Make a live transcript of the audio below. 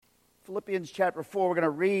Philippians chapter 4, we're going to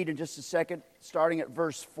read in just a second, starting at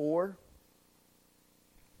verse 4.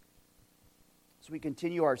 As we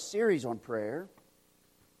continue our series on prayer.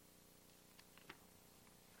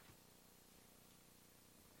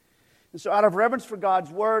 And so out of reverence for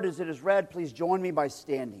God's word as it is read, please join me by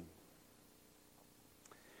standing.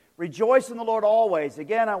 Rejoice in the Lord always.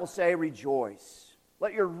 Again, I will say rejoice.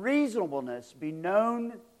 Let your reasonableness be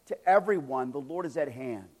known to everyone. The Lord is at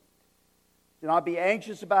hand. Do not be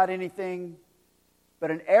anxious about anything,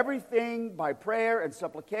 but in everything by prayer and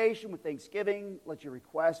supplication with thanksgiving, let your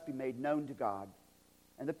requests be made known to God.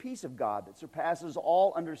 And the peace of God that surpasses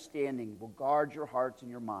all understanding will guard your hearts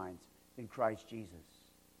and your minds in Christ Jesus.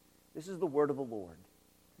 This is the word of the Lord.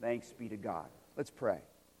 Thanks be to God. Let's pray.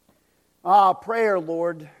 Prayer,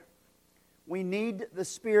 Lord. We need the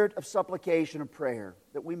spirit of supplication and prayer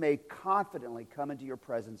that we may confidently come into your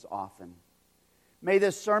presence often. May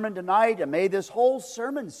this sermon tonight and may this whole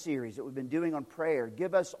sermon series that we've been doing on prayer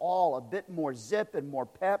give us all a bit more zip and more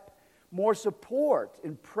pep, more support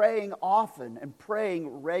in praying often and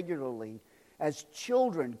praying regularly as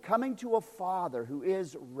children coming to a Father who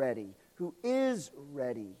is ready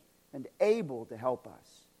and able to help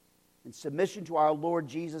us. In submission to our Lord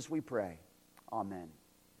Jesus we pray. Amen.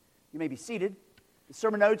 You may be seated. The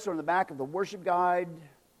sermon notes are on the back of the worship guide.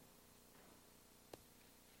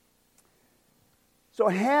 So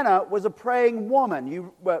Hannah was a praying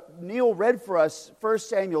woman. Neil read for us 1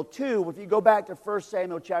 Samuel 2. If you go back to 1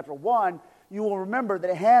 Samuel chapter 1, you will remember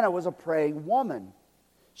that Hannah was a praying woman.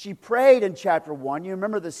 She prayed in chapter 1. You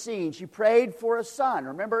remember the scene. She prayed for a son.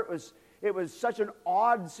 Remember, it was such an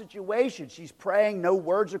odd situation. She's praying, no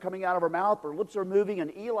words are coming out of her mouth, her lips are moving,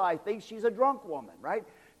 and Eli thinks she's a drunk woman, right?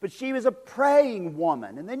 But she was a praying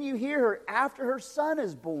woman. And then you hear her after her son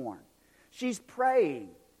is born. She's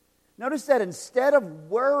praying. Notice that instead of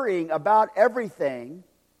worrying about everything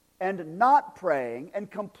and not praying and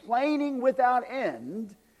complaining without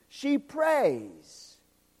end, she prays.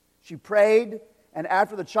 She prayed, and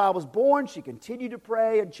after the child was born, she continued to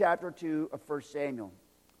pray in chapter 2 of 1 Samuel.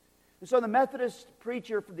 And so the Methodist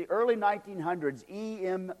preacher from the early 1900s,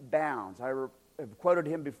 E.M. Bounds, I have quoted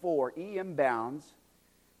him before, E.M. Bounds,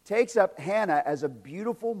 takes up Hannah as a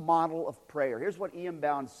beautiful model of prayer. Here's what E.M.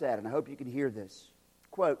 Bounds said, and I hope you can hear this.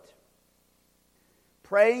 Quote,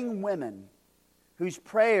 praying women whose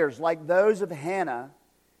prayers, like those of Hannah,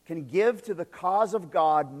 can give to the cause of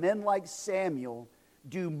God men like Samuel,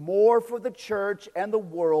 do more for the church and the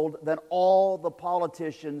world than all the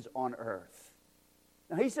politicians on earth.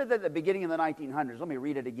 Now, he said that at the beginning of the 1900s. Let me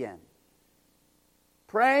read it again.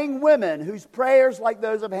 Praying women whose prayers, like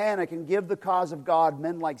those of Hannah, can give the cause of God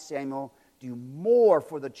men like Samuel, do more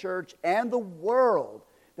for the church and the world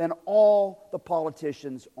than all the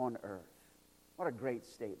politicians on earth. What a great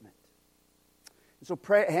statement. And so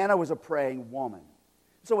Hannah was a praying woman.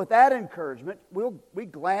 So with that encouragement, we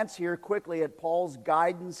glance here quickly at Paul's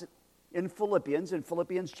guidance in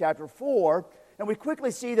Philippians chapter 4, and we quickly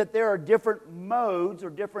see that there are different modes or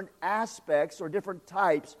different aspects or different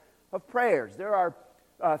types of prayers. There are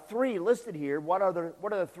three listed here. What are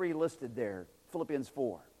the three listed there? Philippians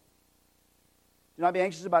 4. Do not be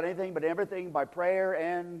anxious about anything, but everything by prayer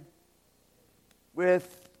and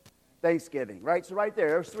with thanksgiving, right? So right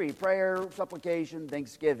there's three: prayer, supplication,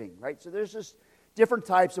 thanksgiving, right? So there's just different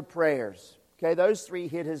types of prayers. Okay, those three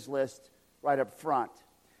hit his list right up front.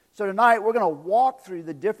 So tonight we're going to walk through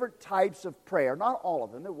the different types of prayer. Not all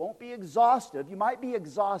of them. It won't be exhaustive. You might be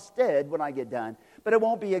exhausted when I get done, but it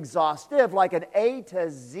won't be exhaustive like an A to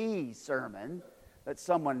Z sermon that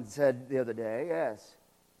someone said the other day. Yes.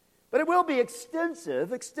 But it will be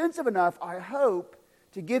extensive enough, I hope,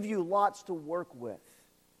 to give you lots to work with.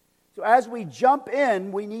 So as we jump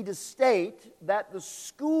in, we need to state that the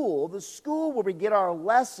school where we get our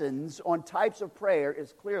lessons on types of prayer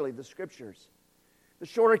is clearly the Scriptures. The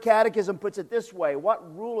Shorter Catechism puts it this way: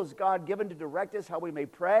 what rule has God given to direct us how we may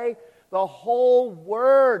pray? The whole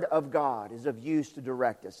Word of God is of use to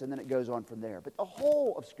direct us. And then it goes on from there. But the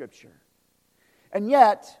whole of Scripture. And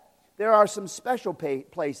yet, there are some special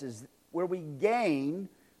places where we gain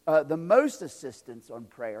the most assistance on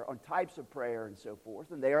prayer, on types of prayer and so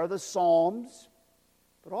forth. And they are the Psalms,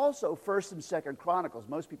 but also 1st and 2nd Chronicles.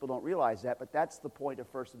 Most people don't realize that, but that's the point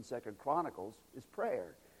of 1st and 2nd Chronicles, is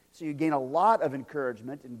prayer. So you gain a lot of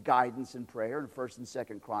encouragement and guidance in prayer in 1st and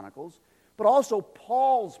 2nd Chronicles, but also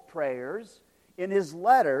Paul's prayers in his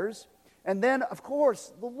letters, and then, of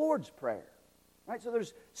course, the Lord's Prayer. Right? So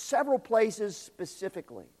there's several places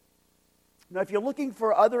specifically. Now, if you're looking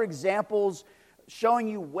for other examples showing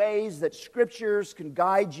you ways that Scriptures can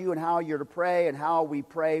guide you in how you're to pray and how we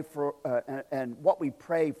pray for and what we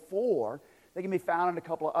pray for, They can be found in a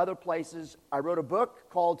couple of other places. I wrote a book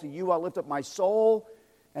called To You I Lift Up My Soul,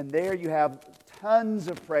 and there you have tons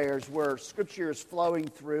of prayers where Scripture is flowing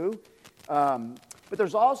through. But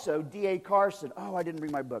there's also D.A. Carson. Oh, I didn't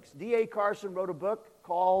bring my books. D.A. Carson wrote a book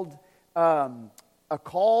called A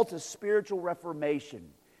Call to Spiritual Reformation.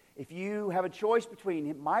 If you have a choice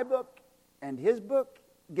between my book and his book,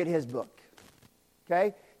 get his book.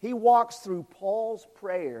 Okay? He walks through Paul's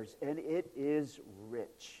prayers, and it is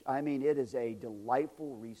rich. I mean, it is a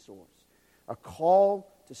delightful resource. A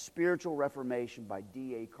Call to Spiritual Reformation by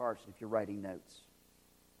D.A. Carson, if you're writing notes.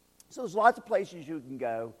 So there's lots of places you can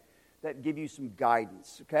go that give you some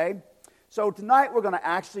guidance, okay? So tonight we're going to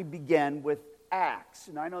actually begin with Acts.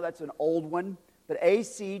 And I know that's an old one, but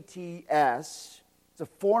ACTS, it's a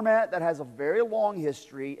format that has a very long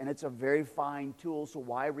history, and it's a very fine tool, so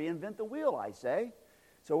why reinvent the wheel, I say?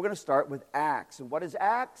 So we're going to start with Acts. And what is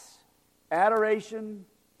Acts? Adoration,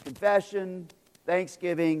 confession,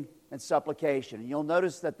 thanksgiving, and supplication. And you'll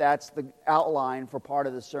notice that that's the outline for part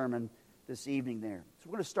of the sermon this evening there. So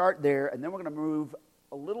we're going to start there, and then we're going to move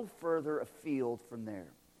a little further afield from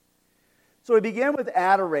there. So we begin with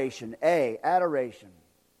adoration. Adoration.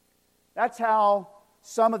 That's how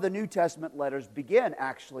some of the New Testament letters begin,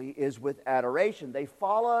 actually, is with adoration. They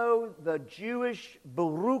follow the Jewish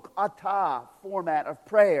Baruch Atah format of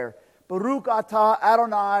prayer. Baruch Atah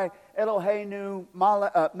Adonai Eloheinu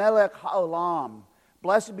Melech HaOlam.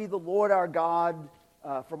 Blessed be the Lord our God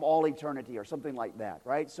from all eternity, or something like that,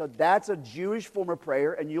 right? So that's a Jewish form of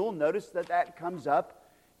prayer, and you'll notice that that comes up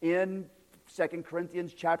in 2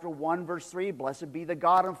 Corinthians chapter 1, verse 3, blessed be the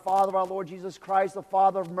God and Father of our Lord Jesus Christ, the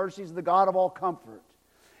Father of mercies and the God of all comfort.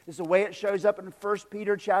 It's the way it shows up in 1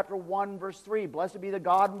 Peter chapter 1, verse 3, blessed be the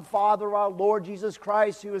God and Father of our Lord Jesus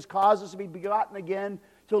Christ, who has caused us to be begotten again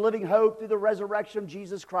to a living hope through the resurrection of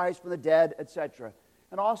Jesus Christ from the dead, etc.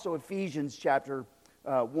 And also Ephesians chapter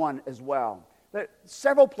 1 as well. But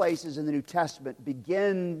several places in the New Testament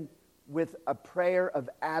begin with a prayer of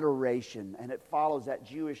adoration, and it follows that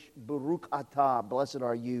Jewish Baruch Atah, blessed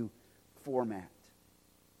are you, format.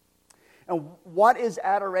 And what is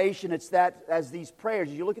adoration? It's that as these prayers,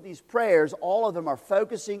 as you look at these prayers, all of them are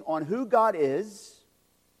focusing on who God is,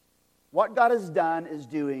 what God has done, is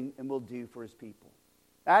doing, and will do for His people.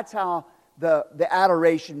 That's how the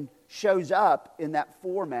adoration shows up in that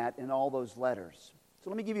format in all those letters. So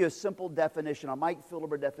let me give you a simple definition, a Mike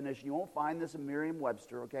Philibert definition. You won't find this in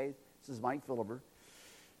Merriam-Webster, okay? This is Mike Philibert.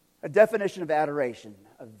 A definition of adoration: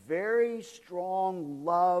 a very strong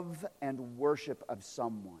love and worship of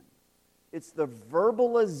someone. It's the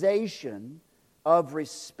verbalization of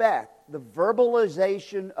respect, the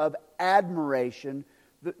verbalization of admiration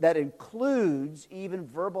that includes even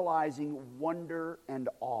verbalizing wonder and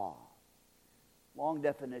awe. Long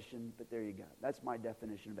definition, but there you go. That's my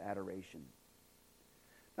definition of adoration.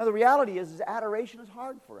 Now the reality is adoration is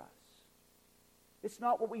hard for us. It's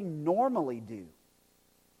not what we normally do.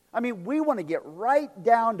 I mean, we want to get right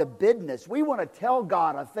down to business. We want to tell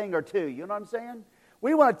God a thing or two. You know what I'm saying?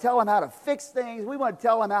 We want to tell Him how to fix things. We want to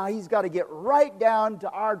tell Him how He's got to get right down to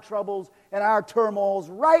our troubles and our turmoils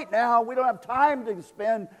right now. We don't have time to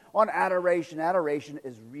spend on adoration. Adoration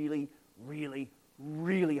is really, really,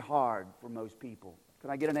 really hard for most people.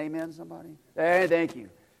 Can I get an amen, somebody? Hey, thank you.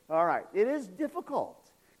 All right. It is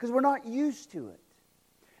difficult because we're not used to it.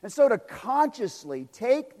 And so to consciously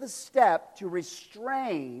take the step to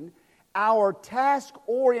restrain our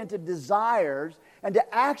task-oriented desires and to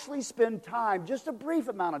actually spend time, just a brief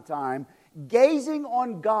amount of time, gazing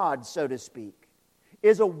on God, so to speak,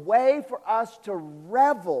 is a way for us to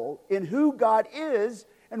revel in who God is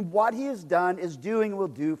and what He has done, is doing, and will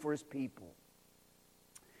do for His people.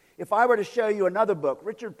 If I were to show you another book,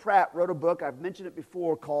 Richard Pratt wrote a book, I've mentioned it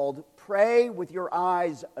before, called Pray with Your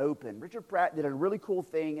Eyes Open. Richard Pratt did a really cool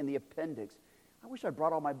thing in the appendix. I wish I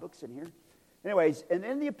brought all my books in here. Anyways, and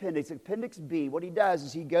in the appendix, Appendix B, what he does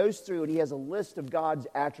is he goes through and he has a list of God's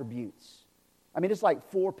attributes. I mean, it's like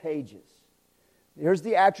 4 pages. Here's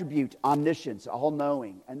the attribute, omniscience,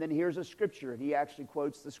 all-knowing. And then here's a scripture, and he actually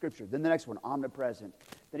quotes the scripture. Then the next one, omnipresent.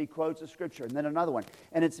 Then he quotes a scripture, and then another one.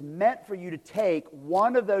 And it's meant for you to take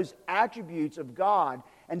one of those attributes of God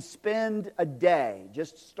and spend a day,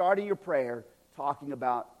 just starting your prayer, talking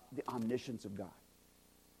about the omniscience of God.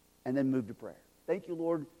 And then move to prayer. Thank you,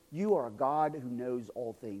 Lord. You are a God who knows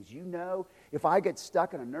all things. You know, if I get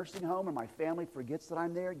stuck in a nursing home and my family forgets that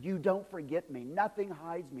I'm there, you don't forget me. Nothing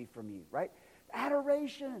hides me from you, right?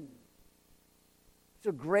 Adoration. It's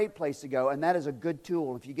a great place to go, and that is a good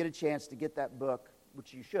tool. If you get a chance to get that book,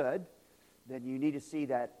 which you should, then you need to see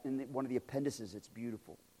that in one of the appendices. It's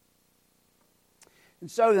beautiful. And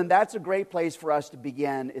so then that's a great place for us to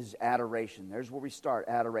begin, is adoration. There's where we start,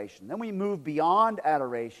 adoration. Then we move beyond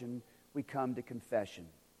adoration, we come to confession.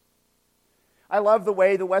 I love the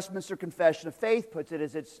way the Westminster Confession of Faith puts it,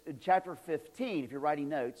 as it's in chapter 15, if you're writing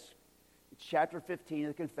notes. It's chapter 15 of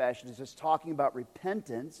the confession. It's just talking about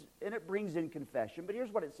repentance, and it brings in confession. But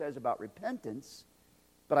here's what it says about repentance,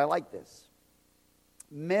 but I like this.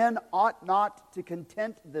 Men ought not to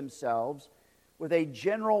content themselves with a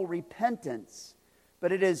general repentance,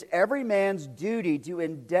 but it is every man's duty to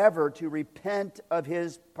endeavor to repent of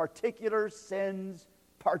his particular sins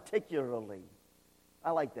particularly.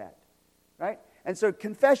 I like that, right? And so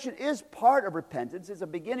confession is part of repentance. It's a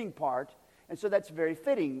beginning part, and so that's very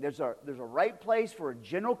fitting. There's a right place for a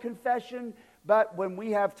general confession, but when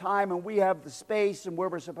we have time and we have the space and where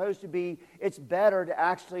we're supposed to be, it's better to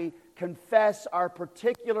actually confess our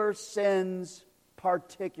particular sins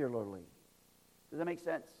particularly. Does that make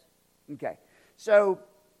sense? Okay. So,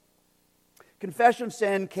 confession of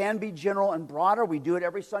sin can be general and broader. We do it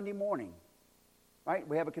every Sunday morning, right?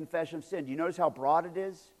 We have a confession of sin. Do you notice how broad it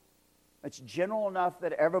is? It's general enough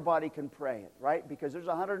that everybody can pray it, right? Because there's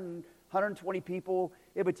 120 people,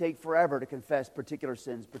 it would take forever to confess particular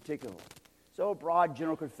sins particularly. So a broad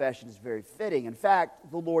general confession is very fitting. In fact,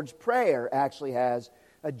 the Lord's Prayer actually has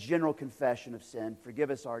a general confession of sin. Forgive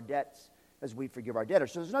us our debts as we forgive our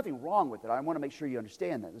debtors. So there's nothing wrong with it. I want to make sure you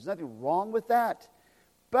understand that. There's nothing wrong with that.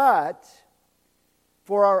 But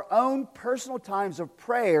for our own personal times of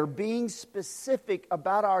prayer, being specific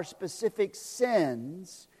about our specific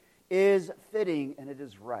sins is fitting and it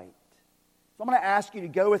is right. So I'm going to ask you to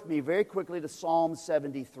go with me very quickly to Psalm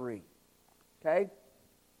 73. Okay?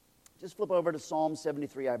 Just flip over to Psalm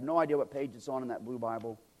 73. I have no idea what page it's on in that blue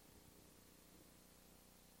Bible.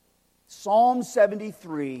 Psalm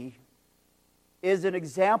 73 is an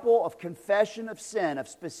example of confession of sin, of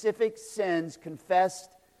specific sins confessed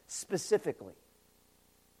specifically.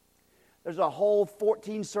 There's a whole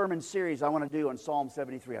 14-sermon series I want to do on Psalm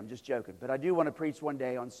 73. I'm just joking. But I do want to preach one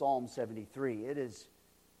day on Psalm 73. It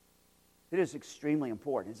is extremely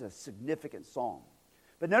important. It's a significant psalm.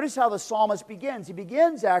 But notice how the psalmist begins. He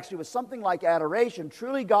begins actually with something like adoration.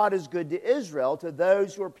 Truly God is good to Israel, to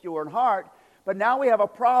those who are pure in heart. But now we have a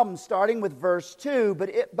problem starting with verse 2.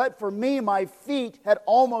 But for me, my feet had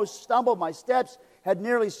almost stumbled. My steps had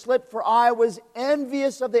nearly slipped, for I was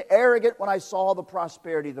envious of the arrogant when I saw the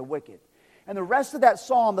prosperity of the wicked. And the rest of that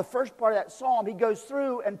psalm, the first part of that psalm, he goes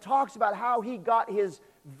through and talks about how he got his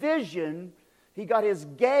vision, he got his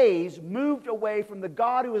gaze moved away from the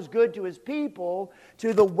God who is good to his people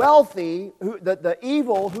to the wealthy, the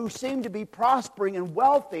evil who seemed to be prospering and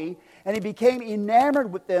wealthy, and he became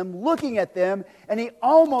enamored with them, looking at them, and he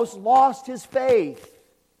almost lost his faith.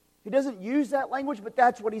 He doesn't use that language, but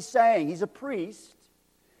that's what he's saying. He's a priest,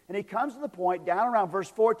 and he comes to the point down around verse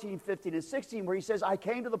 14, 15, and 16 where he says, I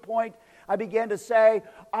came to the point, I began to say,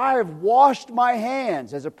 I have washed my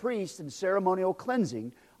hands as a priest in ceremonial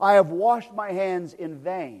cleansing. I have washed my hands in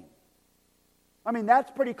vain. I mean,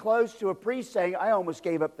 that's pretty close to a priest saying, I almost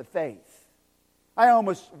gave up the faith. I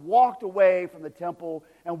almost walked away from the temple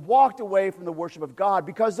and walked away from the worship of God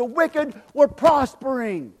because the wicked were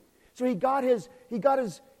prospering. So he got his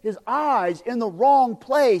eyes in the wrong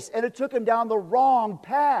place, and it took him down the wrong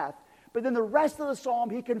path. But then the rest of the psalm,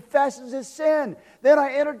 he confesses his sin. Then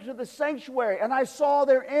I entered into the sanctuary, and I saw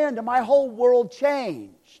their end, and my whole world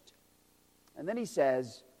changed. And then he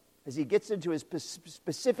says, as he gets into his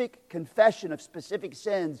specific confession of specific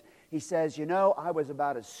sins, he says, I was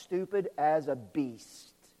about as stupid as a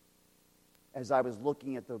beast as I was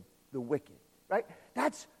looking at the wicked. Right?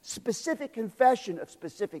 That's specific confession of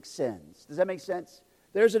specific sins. Does that make sense?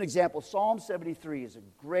 There's an example. Psalm 73 is a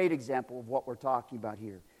great example of what we're talking about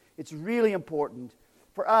here. It's really important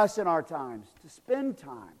for us in our times to spend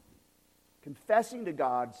time confessing to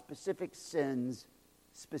God specific sins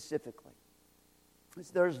specifically.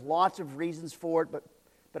 There's lots of reasons for it,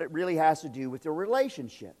 but it really has to do with the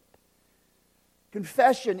relationship.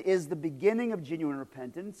 Confession is the beginning of genuine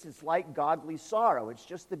repentance. It's like godly sorrow. It's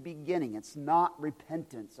just the beginning. It's not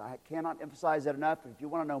repentance. I cannot emphasize that enough. If you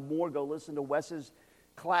want to know more, go listen to Wes's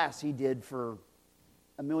class he did for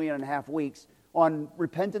 1.5 million weeks on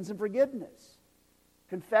repentance and forgiveness.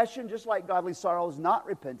 Confession, just like godly sorrow, is not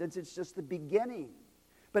repentance. It's just the beginning.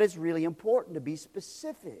 But it's really important to be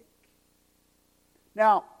specific.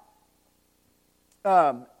 Now,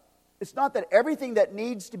 it's not that everything that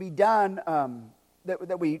needs to be done,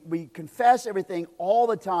 that we confess everything all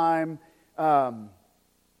the time, but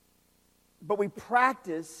we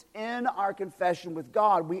practice in our confession with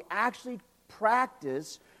God. We actually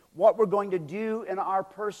practice what we're going to do in our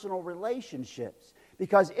personal relationships.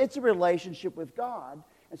 because it's a relationship with God.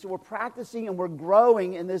 And so we're practicing and we're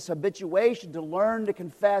growing in this habituation to learn to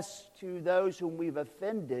confess to those whom we've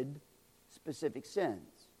offended specific sins.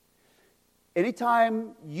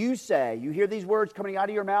 Anytime you hear these words coming out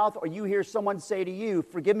of your mouth, or you hear someone say to you,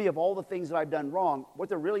 forgive me of all the things that I've done wrong, what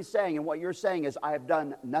they're really saying and what you're saying is, I have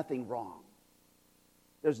done nothing wrong.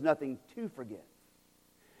 There's nothing to forgive.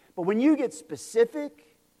 But when you get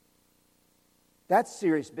specific, that's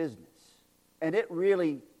serious business. And it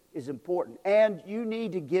really is important. And you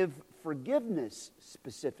need to give forgiveness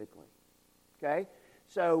specifically. Okay?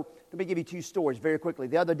 So let me give you two stories very quickly.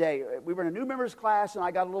 The other day, we were in a new members class, and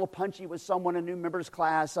I got a little punchy with someone in a new members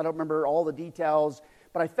class. I don't remember all the details,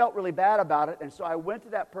 but I felt really bad about it. And so I went to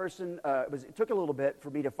that person. It took a little bit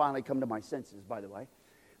for me to finally come to my senses, by the way.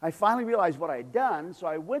 I finally realized what I had done, so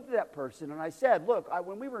I went to that person, and I said, look,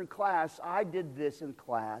 when we were in class, I did this in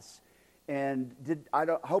class, and I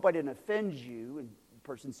hope I didn't offend you. And the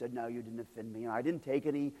person said, no, you didn't offend me. And I didn't take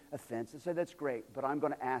any offense. I said, that's great, but I'm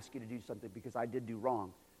going to ask you to do something because I did do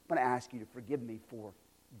wrong. I'm going to ask you to forgive me for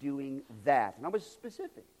doing that. And I was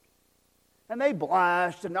specific. And they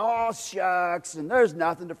blushed and, oh, shucks, and there's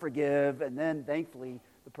nothing to forgive. And then, thankfully,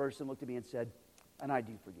 the person looked at me and said, and I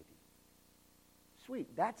do forgive you. Sweet.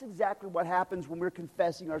 That's exactly what happens when we're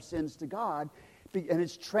confessing our sins to God. And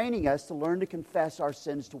it's training us to learn to confess our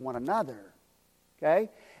sins to one another. Okay?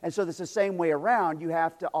 And so it's the same way around. You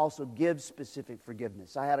have to also give specific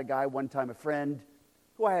forgiveness. I had a guy one time, a friend,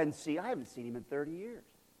 who I haven't seen him in 30 years.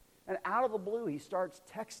 And out of the blue, he starts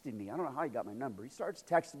texting me. I don't know how he got my number. He starts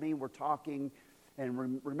texting me, and we're talking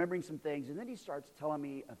and remembering some things. And then he starts telling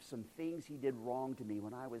me of some things he did wrong to me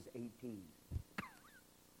when I was 18.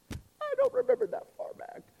 I don't remember that far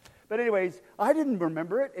back. But anyways, I didn't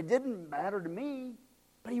remember it. It didn't matter to me.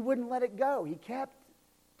 But he wouldn't let it go. He kept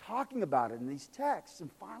talking about it in these texts.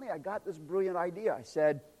 And finally, I got this brilliant idea. I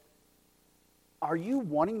said, are you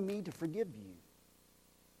wanting me to forgive you?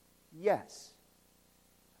 Yes.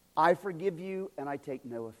 I forgive you, and I take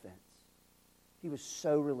no offense. He was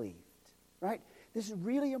so relieved, right? This is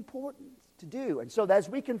really important to do. And so as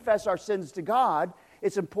we confess our sins to God,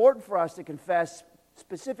 it's important for us to confess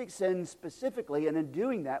specific sins specifically. And in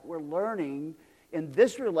doing that, we're learning in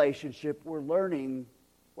this relationship, we're learning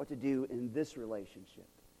what to do in this relationship.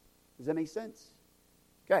 Does that make sense?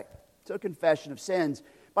 Okay, so confession of sins.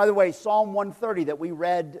 By the way, Psalm 130 that we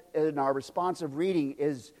read in our responsive reading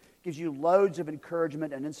gives you loads of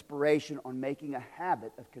encouragement and inspiration on making a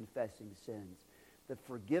habit of confessing sins. The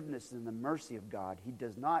forgiveness and the mercy of God. He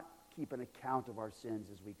does not keep an account of our sins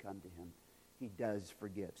as we come to Him. He does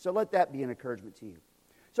forgive. So let that be an encouragement to you.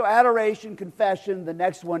 So adoration, confession. The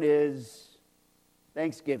next one is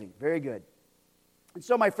thanksgiving. Very good. And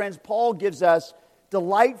so, my friends, Paul gives us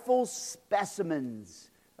delightful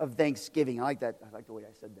specimens of thanksgiving. I like that. I like the way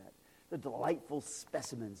I said that. The delightful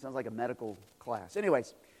specimens. Sounds like a medical class. Anyways,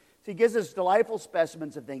 so he gives us delightful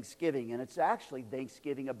specimens of thanksgiving, and it's actually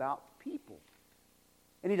thanksgiving about people.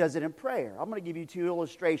 And he does it in prayer. I'm going to give you two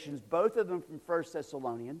illustrations, both of them from 1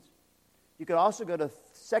 Thessalonians. You could also go to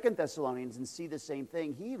 2 Thessalonians and see the same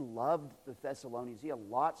thing. He loved the Thessalonians. He had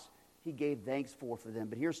lots he gave thanks for them.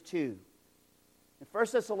 But here's two. In 1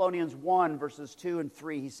 Thessalonians 1, verses 2 and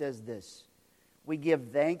 3, he says this: we give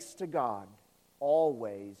thanks to God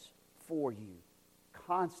always for you,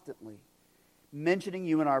 constantly, mentioning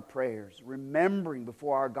you in our prayers, remembering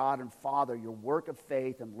before our God and Father your work of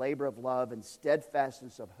faith and labor of love and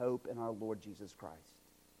steadfastness of hope in our Lord Jesus Christ.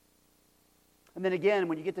 And then again,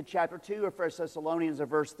 when you get to chapter 2 of 1 Thessalonians,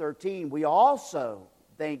 verse 13, we also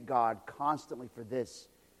thank God constantly for this,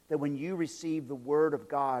 that when you received the word of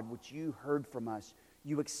God, which you heard from us,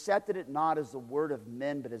 you accepted it not as the word of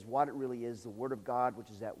men, but as what it really is, the word of God, which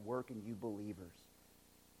is at work in you believers.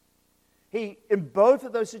 In both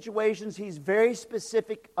of those situations, he's very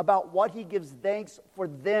specific about what he gives thanks for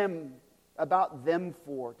them, about them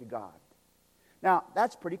for to God. Now,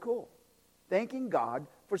 that's pretty cool. Thanking God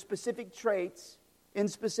for specific traits in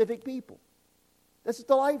specific people. That's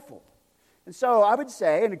delightful. And so I would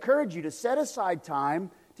say and encourage you to set aside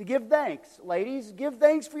time to give thanks. Ladies, give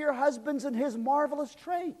thanks for your husbands and his marvelous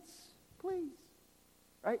traits. Please.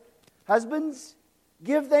 Right? Husbands,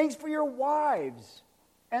 give thanks for your wives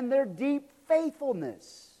and their deep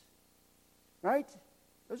faithfulness. Right?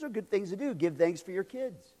 Those are good things to do. Give thanks for your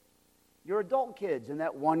kids. Your adult kids and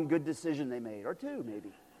that one good decision they made. Or two, maybe.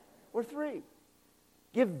 Or three.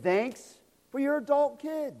 Give thanks for your adult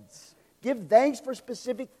kids. Give thanks for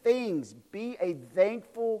specific things. Be a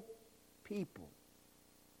thankful people.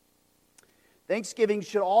 Thanksgiving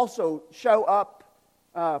should also show up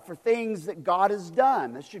for things that God has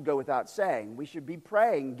done. This should go without saying. We should be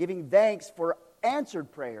praying, giving thanks for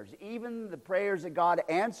answered prayers, even the prayers that God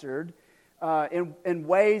answered in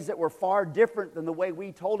ways that were far different than the way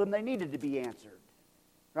we told Him they needed to be answered.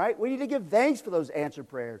 Right? We need to give thanks for those answered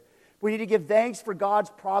prayers. We need to give thanks for God's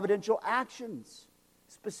providential actions.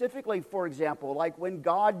 Specifically, for example, like when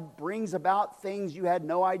God brings about things you had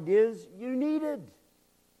no ideas you needed.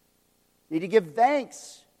 You need to give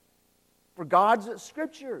thanks for God's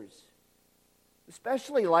scriptures.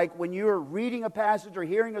 Especially like when you're reading a passage or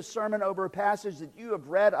hearing a sermon over a passage that you have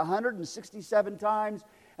read 167 times,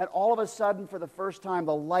 and all of a sudden, for the first time,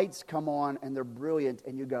 the lights come on and they're brilliant,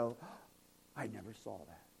 and you go, oh, I never saw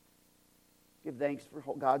that. Give thanks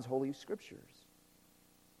for God's holy scriptures.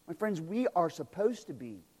 My friends, we are supposed to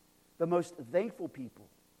be the most thankful people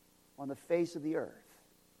on the face of the earth.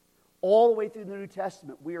 All the way through the New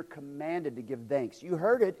Testament, we are commanded to give thanks. You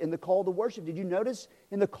heard it in the call to worship. Did you notice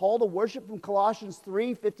in the call to worship from Colossians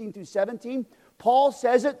 3, 15 through 17? Paul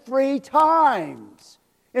says it 3 times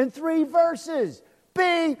in 3 verses.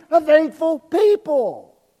 Be a thankful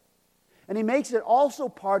people. And he makes it also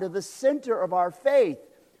part of the center of our faith.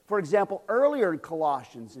 For example, earlier in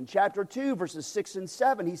Colossians, in chapter 2, verses 6 and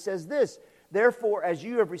 7, he says this, therefore, as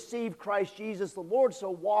you have received Christ Jesus the Lord,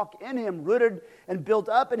 so walk in Him, rooted and built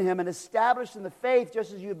up in Him, and established in the faith,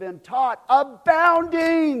 just as you have been taught,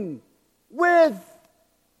 abounding with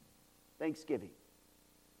thanksgiving.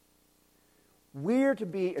 We're to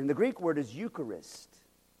be, and the Greek word is Eucharist.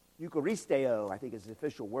 Eucharisteo, I think is the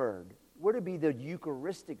official word. We're to be the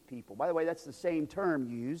Eucharistic people. By the way, that's the same term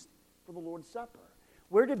used for the Lord's Supper.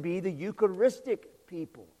 We're to be the Eucharistic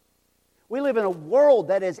people. We live in a world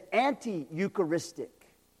that is anti-Eucharistic,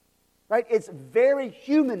 right? It's very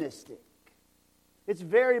humanistic. It's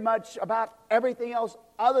very much about everything else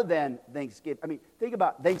other than Thanksgiving. I mean, think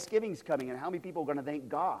about Thanksgiving's coming and how many people are going to thank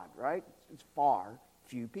God, right? It's far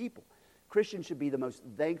few people. Christians should be the most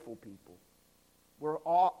thankful people.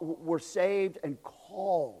 We're saved and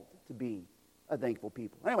called to be a thankful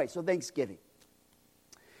people. Anyway, so Thanksgiving.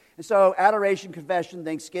 And so adoration, confession,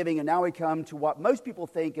 thanksgiving, and now we come to what most people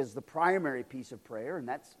think is the primary piece of prayer, and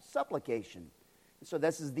that's supplication. And so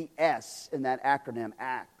this is the S in that acronym,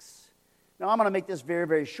 ACTS. Now I'm going to make this very,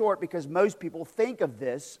 very short because most people think of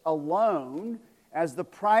this alone as the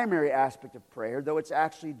primary aspect of prayer, though it's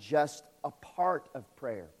actually just a part of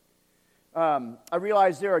prayer. I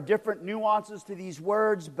realize there are different nuances to these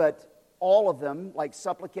words, but all of them, like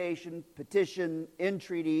supplication, petition,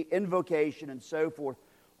 entreaty, invocation, and so forth,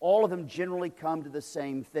 all of them generally come to the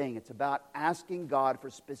same thing. It's about asking God for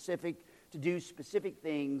to do specific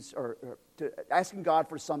things, or asking God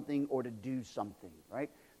for something or to do something, right?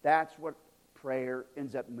 That's what prayer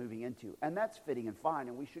ends up moving into. And that's fitting and fine,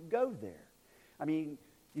 and we should go there. I mean,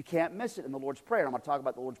 you can't miss it in the Lord's Prayer. I'm going to talk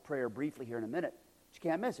about the Lord's Prayer briefly here in a minute. But you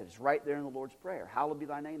can't miss it. It's right there in the Lord's Prayer. Hallowed be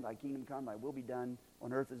thy name, thy kingdom come, thy will be done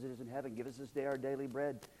on earth as it is in heaven. Give us this day our daily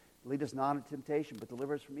bread. Lead us not into temptation, but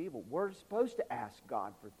deliver us from evil. We're supposed to ask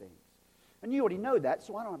God for things. And you already know that,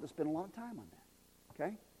 so I don't have to spend a lot of time on that.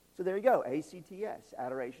 Okay? So there you go. ACTS,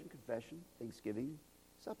 adoration, confession, thanksgiving,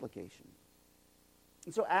 supplication.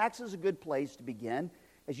 And so Acts is a good place to begin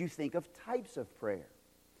as you think of types of prayer.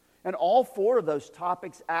 And all 4 of those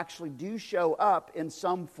topics actually do show up in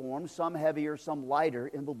some form, some heavier, some lighter,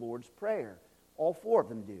 in the Lord's Prayer. All 4 of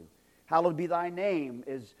them do. Hallowed be thy name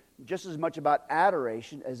is just as much about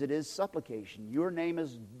adoration as it is supplication. Your name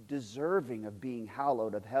is deserving of being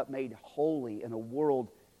hallowed, of made holy in a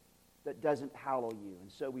world that doesn't hallow you.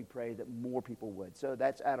 And so we pray that more people would. So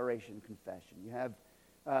that's adoration and confession.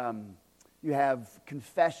 You have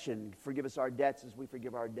confession, forgive us our debts as we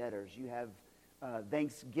forgive our debtors. You have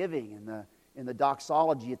thanksgiving in the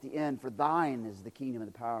doxology at the end, for thine is the kingdom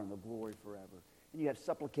and the power and the glory forever. And you have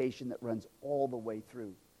supplication that runs all the way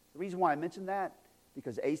through. The reason why I mention that,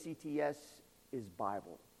 because ACTS is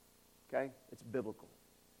Bible, okay? It's biblical.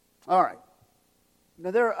 All right.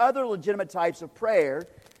 Now, there are other legitimate types of prayer.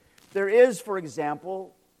 There is, for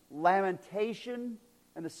example, lamentation,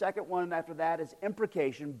 and the second one after that is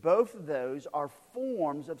imprecation. Both of those are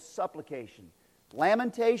forms of supplication.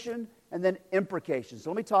 Lamentation and then imprecation. So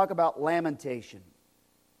let me talk about lamentation.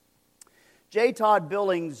 J. Todd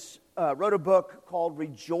Billings wrote a book called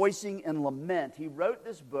Rejoicing in Lament. He wrote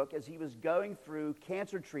this book as he was going through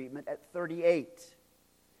cancer treatment at 38.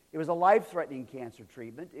 It was a life-threatening cancer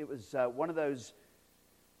treatment. It was one of those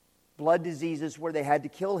blood diseases where they had to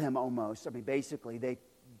kill him almost. I mean, basically, they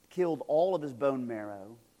killed all of his bone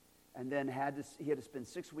marrow, and then he had to spend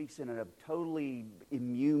 6 weeks in a totally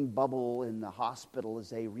immune bubble in the hospital as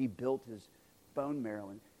they rebuilt his bone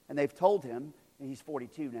marrow. And they've told him, and he's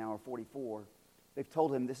 42 now, or 44, they've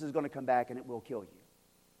told him this is going to come back and it will kill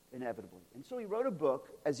you. inevitably. And so he wrote a book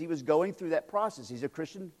as he was going through that process. He's a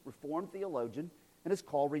Christian Reformed theologian, and it's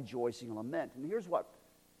called Rejoicing and Lament. And here's what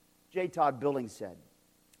J. Todd Billings said,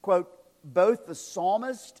 quote, "Both the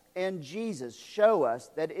psalmist and Jesus show us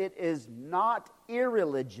that it is not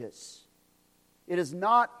irreligious. It is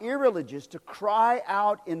not irreligious to cry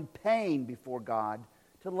out in pain before God,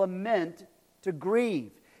 to lament, to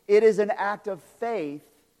grieve. It is an act of faith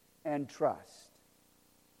and trust."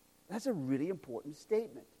 That's a really important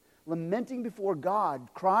statement. Lamenting before God,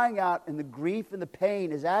 crying out in the grief and the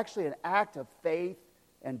pain is actually an act of faith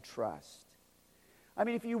and trust. I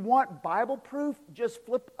mean, if you want Bible proof, just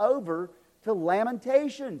flip over to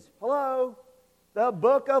Lamentations. Hello? The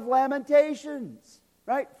book of Lamentations,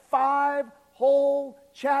 right? 5 whole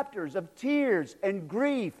chapters of tears and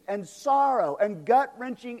grief and sorrow and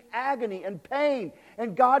gut-wrenching agony and pain.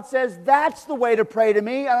 And God says, that's the way to pray to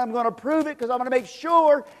me, and I'm going to prove it because I'm going to make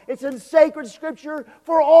sure it's in sacred Scripture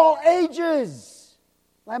for all ages.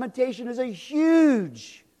 Lamentation is a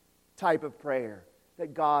huge type of prayer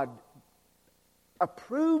that God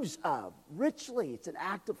approves of richly. It's an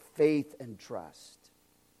act of faith and trust.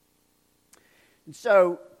 And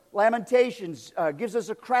so, Lamentations gives us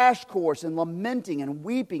a crash course in lamenting and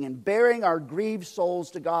weeping and bearing our grieved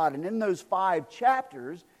souls to God. And in those 5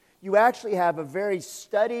 chapters, you actually have a very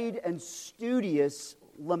studied and studious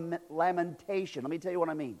lamentation. Let me tell you what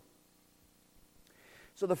I mean.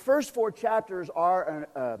 So the first 4 chapters are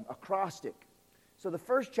an acrostic. So the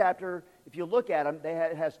first chapter, if you look at them,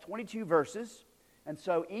 it has 22 verses. And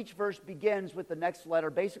so each verse begins with the next letter,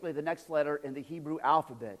 basically the next letter in the Hebrew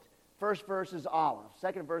alphabet. First verse is Aleph,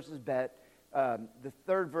 second verse is Bet, the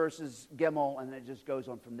third verse is Gimel, and then it just goes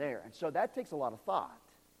on from there. And so that takes a lot of thought.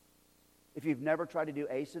 If you've never tried to do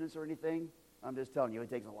ascendants or anything, I'm just telling you, it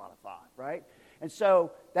takes a lot of thought, right? And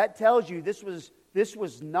so that tells you this was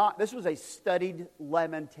a studied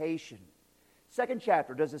lamentation. Second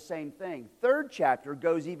chapter does the same thing. Third chapter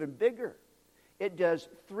goes even bigger. It does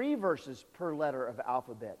 3 verses per letter of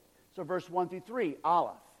alphabet. So verse 1 through 3,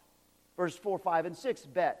 Aleph. Verse 4, 5, and 6,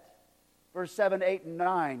 Bet. Verse 7, 8, and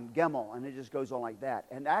 9, Gimel, and it just goes on like that.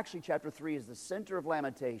 And actually, chapter 3 is the center of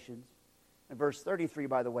Lamentations. And verse 33,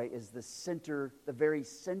 by the way, is the very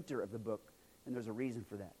center of the book. And there's a reason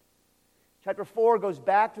for that. Chapter 4 goes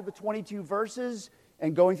back to the 22 verses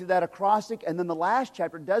and going through that acrostic. And then the last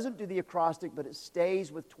chapter doesn't do the acrostic, but it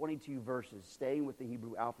stays with 22 verses, staying with the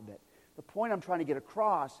Hebrew alphabet. The point I'm trying to get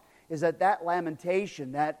across is that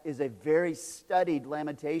lamentation, that is a very studied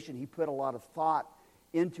lamentation. He put a lot of thought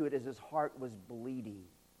into it as his heart was bleeding.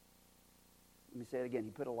 Let me say it again. He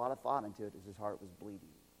put a lot of thought into it as his heart was bleeding.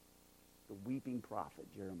 The weeping prophet,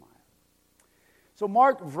 Jeremiah. So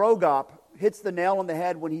Mark Vroegop hits the nail on the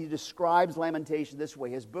head when he describes lamentation this way.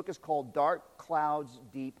 His book is called Dark Clouds,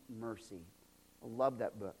 Deep Mercy. I love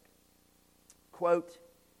that book. Quote,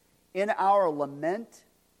 "In our lament,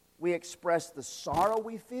 we express the sorrow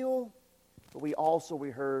we feel, but we also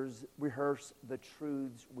rehearse the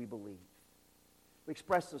truths we believe." We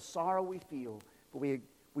express the sorrow we feel, but we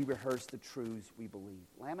rehearse the truths we believe.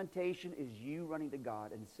 Lamentation is you running to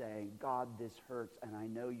God and saying, God, this hurts, and I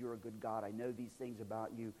know you're a good God. I know these things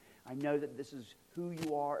about you. I know that this is who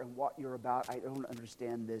you are and what you're about. I don't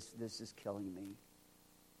understand this. This is killing me.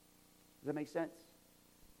 Does that make sense?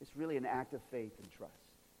 It's really an act of faith and trust.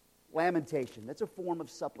 Lamentation, that's a form of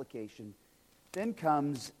supplication. Then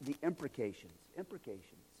comes the imprecations.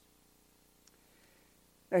 Imprecations.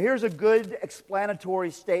 Now here's a good explanatory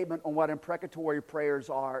statement on what imprecatory prayers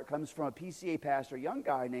are. It comes from a PCA pastor, a young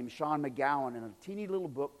guy named Sean McGowan, in a teeny little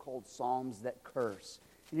book called Psalms That Curse.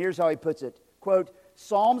 And here's how he puts it. Quote,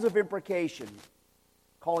 "Psalms of imprecation,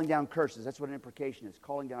 calling down curses." That's what an imprecation is,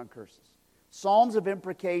 calling down curses. Psalms of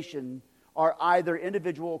imprecation are either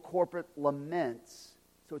individual or corporate laments.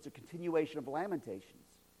 So it's a continuation of Lamentations.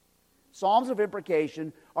 Psalms of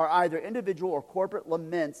imprecation are either individual or corporate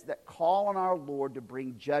laments that call on our Lord to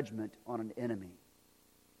bring judgment on an enemy.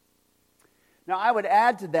 Now, I would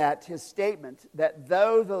add to that his statement that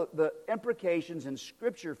though the imprecations in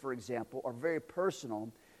Scripture, for example, are very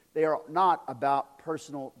personal, they are not about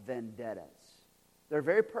personal vendettas. They're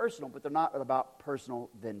very personal, but they're not about personal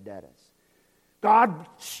vendettas. God,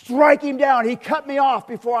 strike him down. He cut me off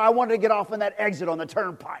before I wanted to get off on that exit on the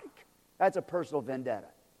turnpike. That's a personal vendetta.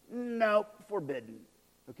 No, forbidden.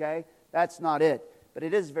 Okay? That's not it. But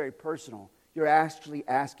it is very personal. You're actually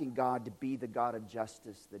asking God to be the God of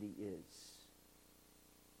justice that He is.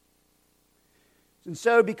 And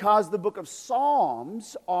so, because the book of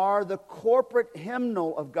Psalms are the corporate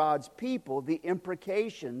hymnal of God's people, the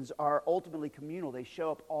imprecations are ultimately communal. They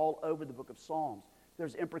show up all over the book of Psalms.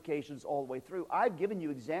 There's imprecations all the way through. I've given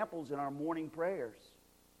you examples in our morning prayers.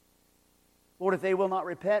 Lord, if they will not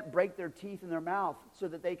repent, break their teeth in their mouth so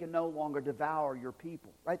that they can no longer devour your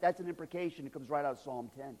people. Right? That's an imprecation that comes right out of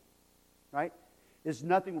Psalm 10. Right? There's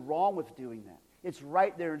nothing wrong with doing that. It's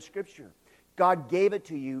right there in Scripture. God gave it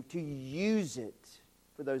to you to use it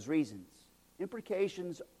for those reasons.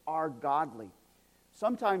 Imprecations are godly.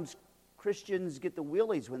 Sometimes Christians get the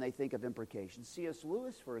willies when they think of imprecations. C.S.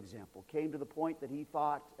 Lewis, for example, came to the point that he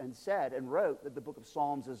thought and said and wrote that the book of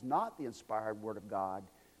Psalms is not the inspired word of God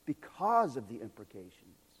because of the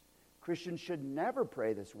imprecations. Christians should never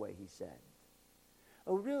pray this way, he said.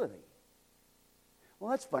 Oh, really? Well,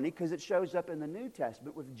 that's funny because it shows up in the New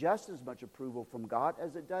Testament with just as much approval from God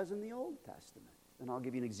as it does in the Old Testament. And I'll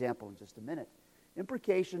give you an example in just a minute.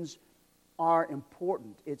 Imprecations are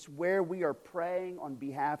important. It's where we are praying on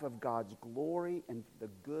behalf of God's glory and the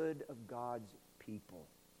good of God's people.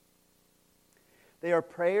 They are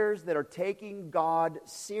prayers that are taking God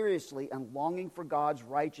seriously and longing for God's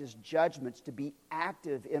righteous judgments to be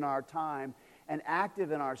active in our time and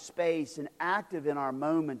active in our space and active in our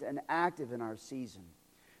moment and active in our season.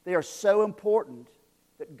 They are so important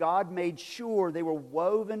that God made sure they were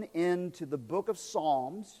woven into the book of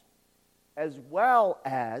Psalms as well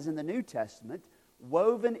as, in the New Testament,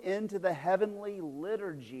 woven into the heavenly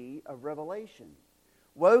liturgy of Revelation.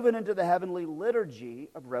 Woven into the heavenly liturgy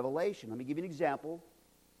of Revelation. Let me give you an example.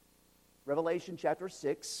 Revelation chapter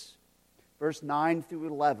 6, verse 9 through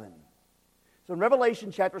 11. So in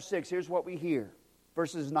Revelation chapter 6, here's what we hear.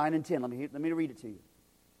 Verses 9 and 10. Let me read it to you.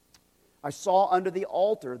 I saw under the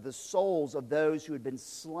altar the souls of those who had been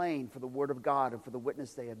slain for the word of God and for the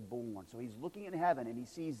witness they had borne. So he's looking in heaven and he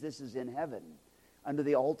sees this is in heaven, under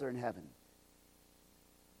the altar in heaven.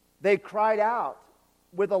 They cried out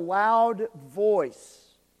with a loud voice.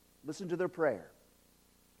 Listen to their prayer.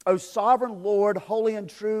 O sovereign Lord, holy and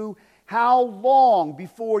true, how long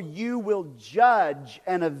before you will judge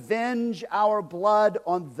and avenge our blood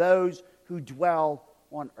on those who dwell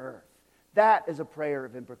on earth? That is a prayer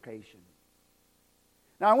of imprecation.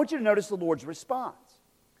 Now I want you to notice the Lord's response.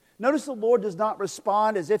 Notice the Lord does not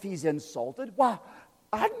respond as if he's insulted. Wow,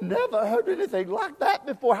 I've never heard anything like that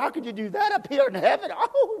before. How could you do that up here in heaven?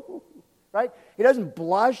 Oh, right? He doesn't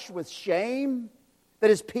blush with shame that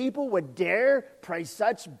his people would dare pray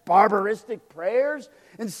such barbaristic prayers.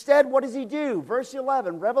 Instead, what does he do? Verse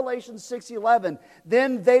 11, Revelation 6:11.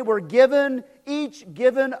 Then they were each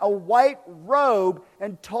given a white robe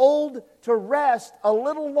and told to rest a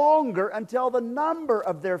little longer until the number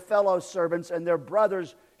of their fellow servants and their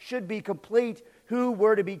brothers should be complete, who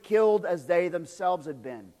were to be killed as they themselves had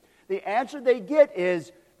been. The answer they get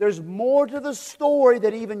is, there's more to the story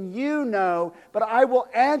that even you know, but I will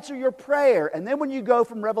answer your prayer. And then when you go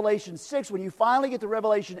from Revelation 6, when you finally get to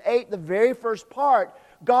Revelation 8, the very first part,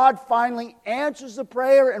 God finally answers the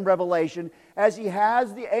prayer in Revelation as he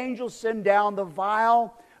has the angels send down the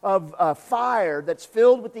vial of fire that's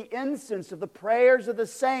filled with the incense of the prayers of the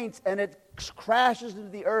saints, and it crashes into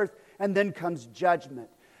the earth, and then comes judgment.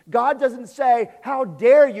 God doesn't say, how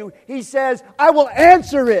dare you? He says, I will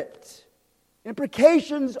answer it.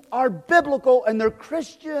 Imprecations are biblical and they're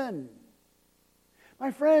Christian.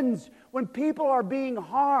 My friends, when people are being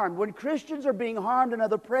harmed, when Christians are being harmed in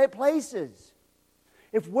other places,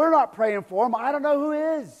 if we're not praying for them, I don't know who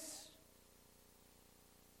is.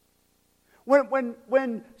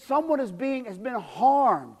 When someone has been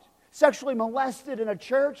harmed, sexually molested in a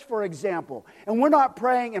church, for example, and we're not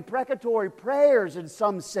praying imprecatory prayers in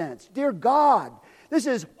some sense, dear God, this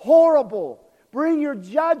is horrible. Bring your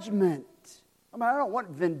judgment. I mean, I don't want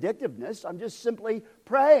vindictiveness. I'm just simply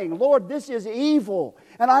praying, Lord, this is evil,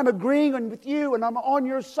 and I'm agreeing with you, and I'm on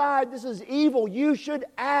your side. This is evil. You should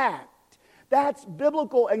act. That's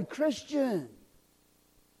biblical and Christian.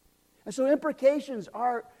 And so imprecations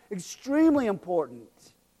are extremely important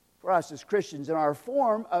for us as Christians in our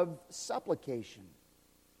form of supplication.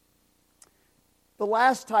 The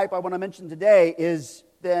last type I want to mention today is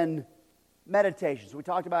then meditation. So we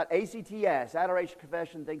talked about ACTS, adoration,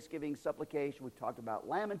 confession, thanksgiving, supplication. We've talked about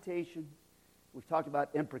lamentation. We've talked about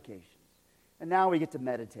imprecations. And now we get to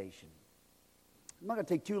meditation. I'm not going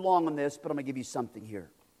to take too long on this, but I'm going to give you something here.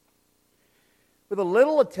 With a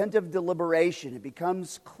little attentive deliberation, it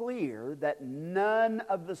becomes clear that none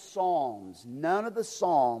of the Psalms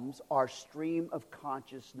are stream of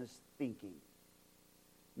consciousness thinking.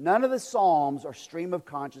 None of the Psalms are stream of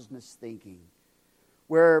consciousness thinking,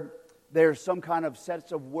 where there's some kind of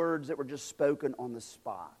sets of words that were just spoken on the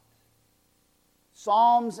spot.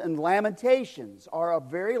 Psalms and Lamentations are a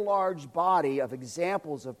very large body of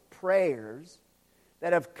examples of prayers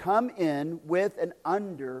that have come in with and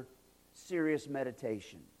under serious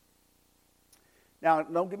meditation. Now,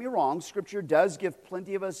 don't get me wrong, Scripture does give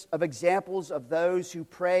plenty of examples of those who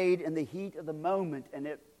prayed in the heat of the moment and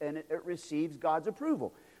it receives God's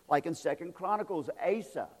approval. Like in 2 Chronicles,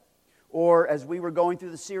 Asa. Or as we were going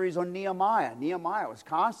through the series on Nehemiah. Nehemiah was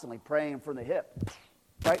constantly praying from the hip.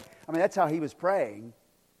 Right? I mean, that's how he was praying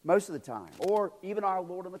most of the time. Or even our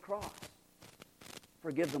Lord on the cross.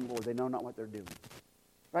 Forgive them, Lord, they know not what they're doing.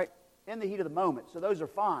 Right? In the heat of the moment. So those are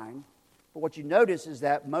fine. But what you notice is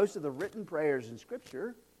that most of the written prayers in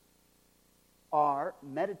Scripture are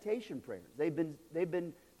meditation prayers. They've been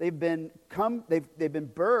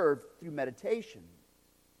birthed through meditation.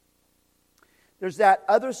 There's that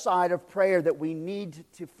other side of prayer that we need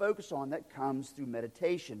to focus on that comes through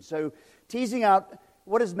meditation. So teasing out,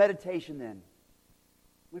 what is meditation then?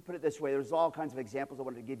 Let me put it this way. There's all kinds of examples I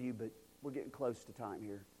wanted to give you, but we're getting close to time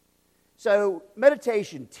here. So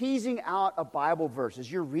meditation, teasing out a Bible verse.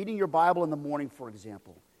 As you're reading your Bible in the morning, for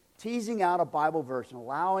example, teasing out a Bible verse and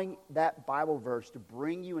allowing that Bible verse to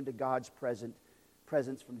bring you into God's presence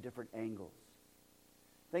from different angles.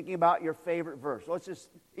 Thinking about your favorite verse. Let's just,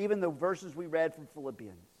 even the verses we read from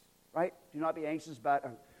Philippians, right? Do not be anxious about,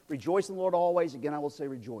 rejoice in the Lord always. Again, I will say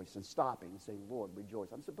rejoice. And stopping and saying, Lord,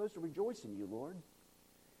 rejoice. I'm supposed to rejoice in you, Lord.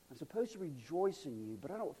 I'm supposed to rejoice in you, but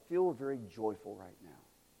I don't feel very joyful right now.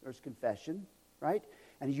 There's confession, right?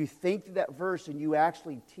 And as you think through that verse and you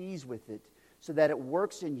actually tease with it so that it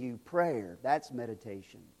works in you, prayer, that's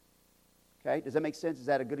meditation. Okay? Does that make sense? Is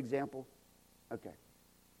that a good example? Okay.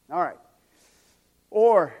 All right.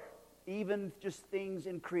 Or even just things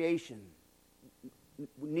in creation.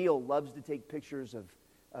 Neil loves to take pictures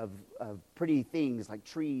of pretty things like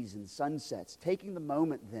trees and sunsets. Taking the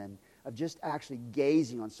moment then of just actually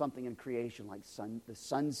gazing on something in creation like the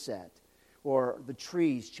sunset or the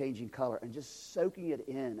trees changing color and just soaking it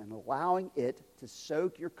in and allowing it to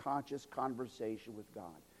soak your conscious conversation with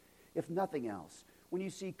God. If nothing else, when you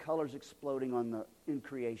see colors exploding in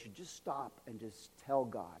creation, just stop and just tell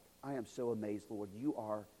God, I am so amazed, Lord, you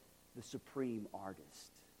are the supreme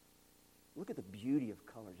artist. Look at the beauty of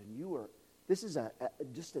colors. And this is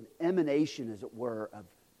just an emanation, as it were, of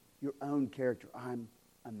your own character. I'm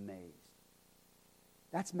amazed.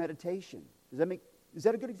 That's meditation. Is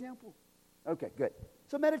that a good example? Okay, good.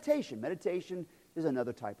 So meditation. Meditation is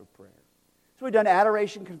another type of prayer. So we've done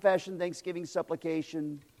adoration, confession, thanksgiving,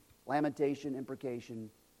 supplication, lamentation,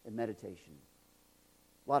 imprecation, and meditation.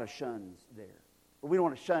 A lot of shuns there. But we don't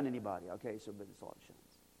want to shun anybody, okay? But it's a lot of shuns.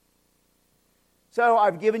 So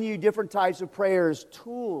I've given you different types of prayers,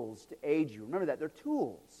 tools to aid you. Remember that, they're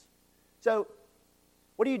tools. So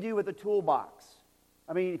what do you do with a toolbox?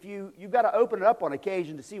 I mean, if you've got to open it up on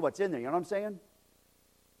occasion to see what's in there, you know what I'm saying?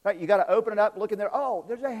 Right? You got to open it up, look in there. Oh,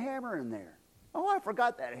 there's a hammer in there. Oh, I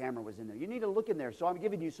forgot that hammer was in there. You need to look in there. So I'm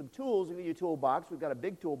giving you some tools. I'm giving you a toolbox. We've got a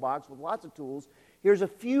big toolbox with lots of tools. Here's a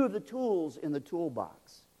few of the tools in the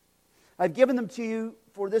toolbox. I've given them to you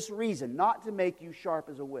for this reason, not to make you sharp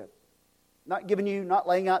as a whip. Not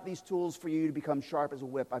laying out these tools for you to become sharp as a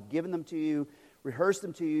whip. I've given them to you, rehearsed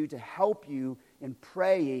them to you to help you in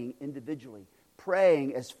praying individually,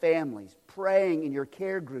 praying as families, praying in your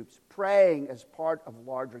care groups, praying as part of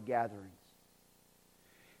larger gatherings.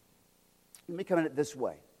 Let me come at it this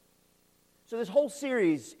way. So this whole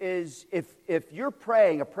series is, if you're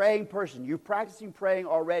praying, a praying person, you're practicing praying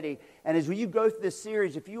already, and as you go through this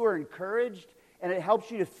series, if you are encouraged and it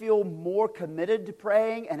helps you to feel more committed to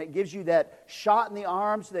praying, and it gives you that shot in the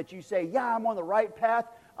arm so that you say, yeah, I'm on the right path,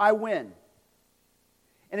 I win.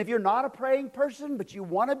 And if you're not a praying person, but you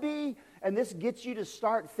want to be, and this gets you to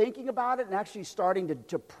start thinking about it and actually starting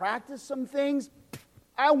to practice some things,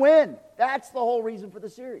 I win. That's the whole reason for the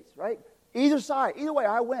series, right? Either side, either way,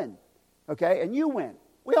 I win. Okay? And you win.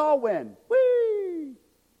 We all win. Whee!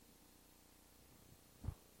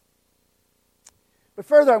 But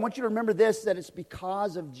further, I want you to remember this, that it's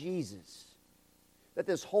because of Jesus that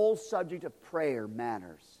this whole subject of prayer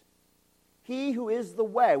matters. He who is the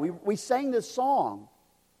way. We sang this song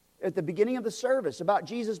at the beginning of the service about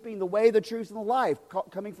Jesus being the way, the truth, and the life,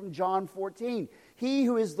 coming from John 14. He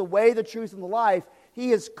who is the way, the truth, and the life,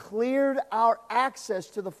 He has cleared our access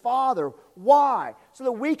to the Father. Why? So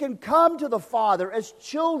that we can come to the Father as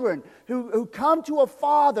children who come to a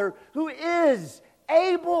Father who is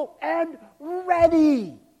able and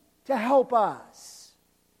ready to help us.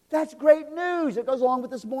 That's great news. It goes along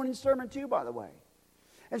with this morning's sermon too, by the way.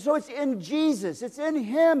 And so it's in Jesus. It's in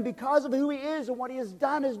Him because of who He is and what He has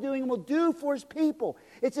done, is doing, and will do for His people.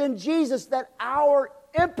 It's in Jesus that our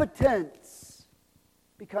impotence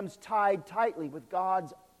becomes tied tightly with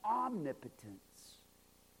God's omnipotence.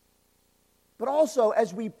 But also,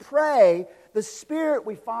 as we pray, the Spirit,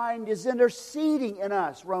 we find, is interceding in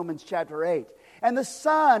us, Romans chapter 8. And the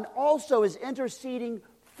Son also is interceding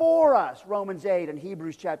for us, Romans 8 and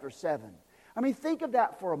Hebrews chapter 7. I mean, think of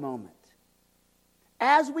that for a moment.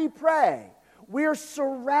 As we pray, we're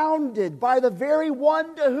surrounded by the very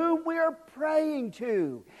one to whom we are praying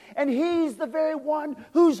to. And He's the very one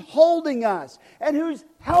who's holding us and who's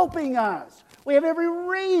helping us. We have every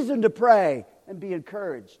reason to pray and be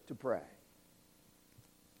encouraged to pray.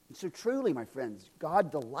 And so truly, my friends,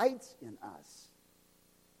 God delights in us.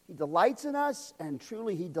 He delights in us, and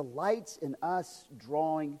truly He delights in us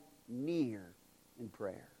drawing near in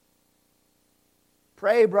prayer.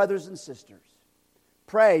 Pray, brothers and sisters.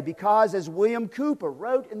 Pray because, as William Cowper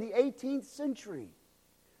wrote in the 18th century,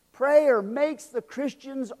 prayer makes the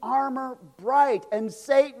Christian's armor bright, and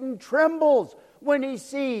Satan trembles when he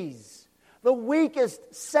sees the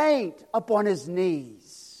weakest saint upon his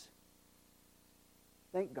knees.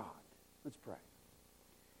 Thank God. Let's pray.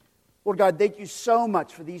 Lord God, thank you so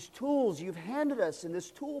much for these tools you've handed us in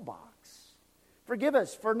this toolbox. Forgive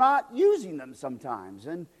us for not using them sometimes,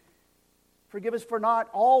 and forgive us for not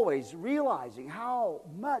always realizing how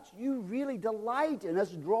much you really delight in us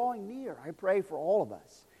drawing near. I pray for all of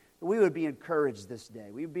us that we would be encouraged this day.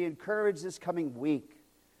 We would be encouraged this coming week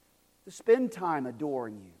to spend time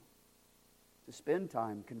adoring you, to spend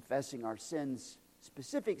time confessing our sins,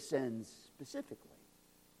 specifically,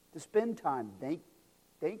 to spend time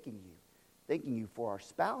thanking you for our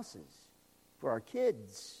spouses, for our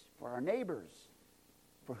kids, for our neighbors,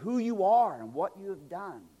 for who you are and what you have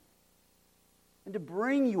done. And to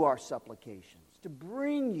bring you our supplications, to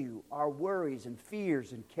bring you our worries and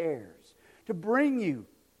fears and cares, to bring you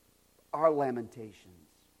our lamentations,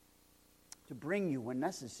 to bring you, when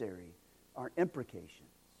necessary, our imprecations.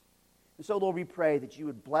 And so, Lord, we pray that you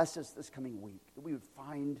would bless us this coming week, that we would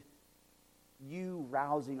find you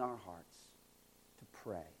rousing our hearts to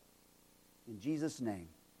pray. In Jesus' name,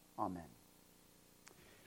 amen.